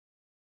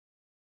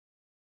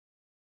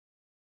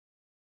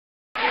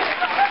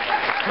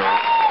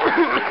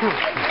Hi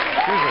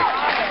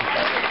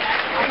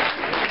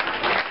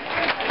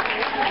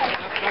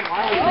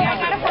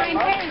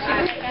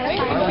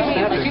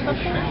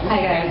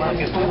guys.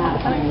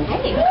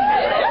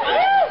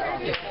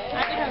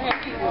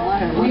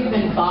 We've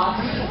been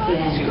boxed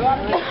in,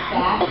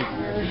 back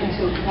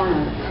into a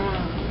corner,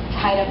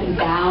 tied up and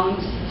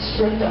bound,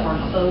 stripped of our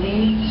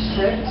clothing,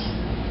 stripped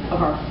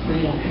of our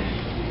freedom.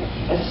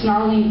 A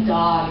snarling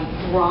dog,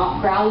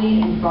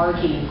 growling and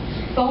barking,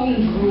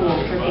 foaming gruel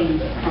dripping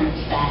from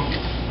its fangs,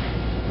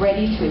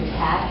 ready to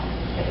attack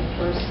at the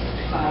first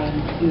sign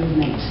of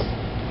movement.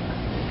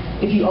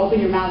 If you open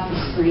your mouth to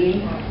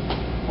scream,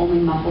 only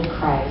muffled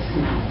cries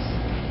come out.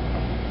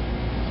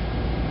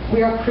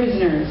 We are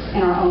prisoners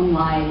in our own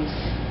lives.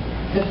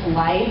 This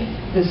life,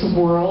 this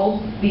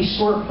world, these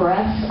short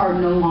breaths are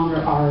no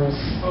longer ours.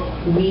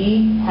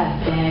 We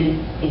have been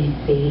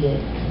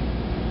invaded.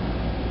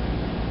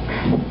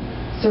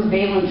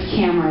 Surveillance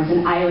cameras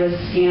and iris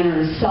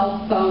scanners,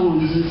 cell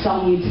phones and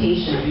cell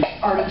mutations,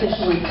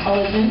 artificial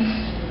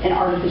intelligence and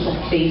artificial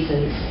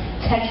faces,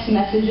 text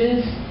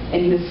messages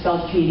and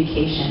misspelled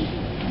communication.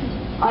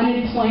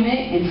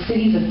 Unemployment in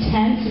cities of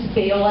tents,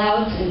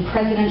 bailouts, and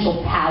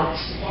presidential pouts,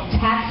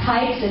 tax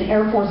hikes and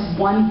Air Force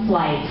One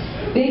flights,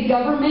 big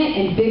government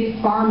and big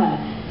pharma,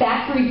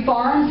 factory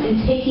farms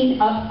and taking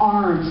up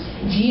arms,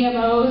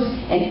 GMOs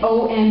and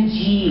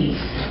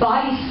OMGs,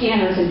 body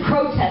scanners and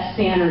protest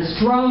banners,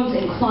 drones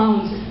and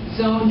clones,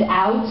 zoned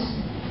out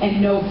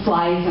and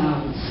no-fly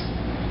zones.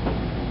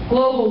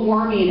 Global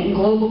warming and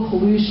global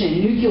pollution,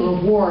 nuclear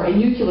war and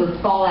nuclear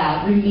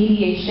fallout,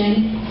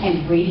 remediation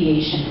and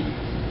radiation.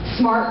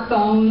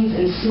 Smartphones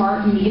and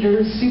smart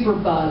meters,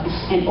 superbugs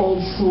and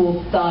old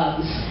school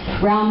thugs,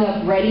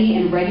 Roundup ready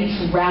and ready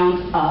to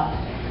round up,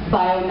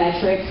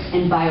 biometrics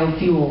and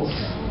biofuels.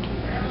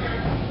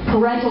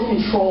 Parental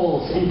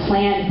controls and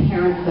Planned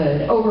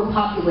Parenthood,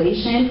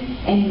 overpopulation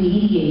and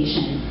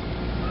mediation.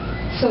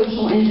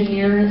 Social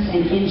engineers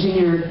and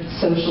engineered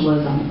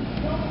socialism.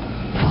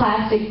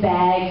 Plastic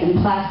bags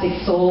and plastic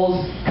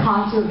souls,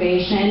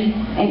 conservation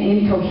and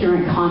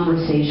incoherent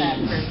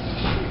conversations.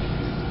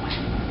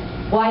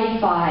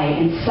 Wi-Fi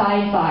and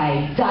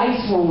sci-fi,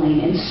 dice rolling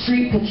and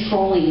street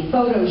patrolling,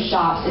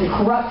 photoshops and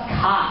corrupt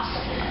cops,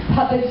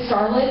 puppet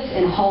starlets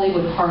and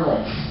Hollywood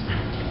harlots,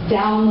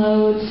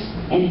 downloads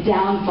and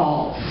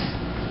downfalls,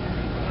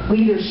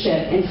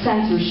 leadership and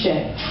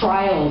censorship,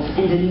 trials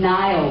and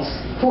denials,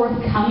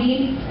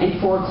 forthcoming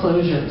and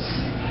foreclosures,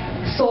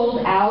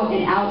 sold out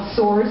and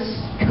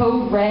outsourced,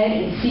 code red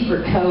and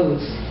secret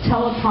codes,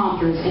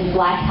 teleprompters and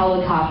black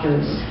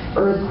helicopters,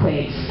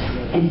 earthquakes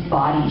and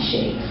body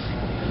shakes.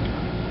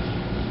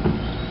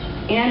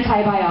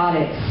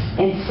 Antibiotics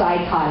and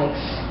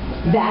psychotics,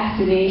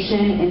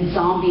 vaccination and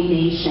zombie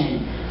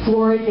nation,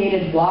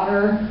 fluoridated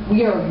water,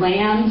 we are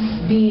lambs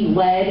being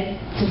led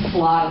to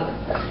slaughter.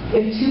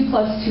 If 2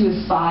 + 2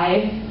 is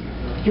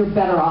 5, you're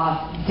better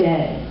off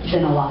dead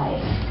than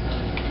alive.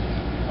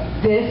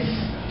 This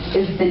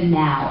is the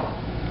now.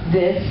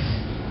 This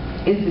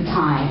is the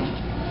time.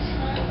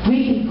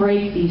 We can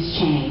break these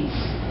chains,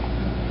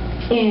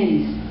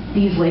 end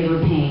these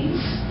labor pains,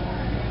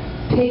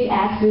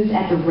 pickaxes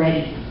at the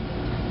ready.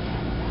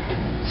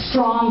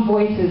 Strong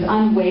voices,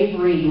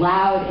 unwavering,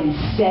 loud and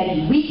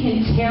steady. We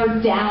can tear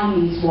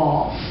down these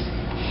walls.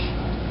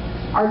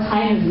 Our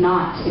time is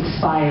not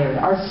expired.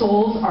 Our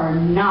souls are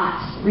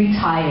not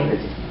retired.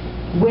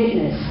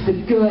 Witness the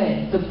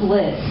good, the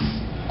bliss,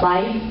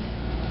 life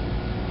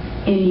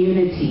in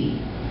unity.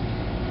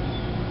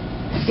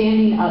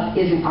 Standing up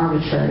isn't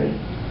arbitrary.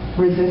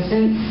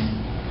 Resistance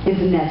is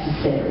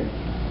necessary.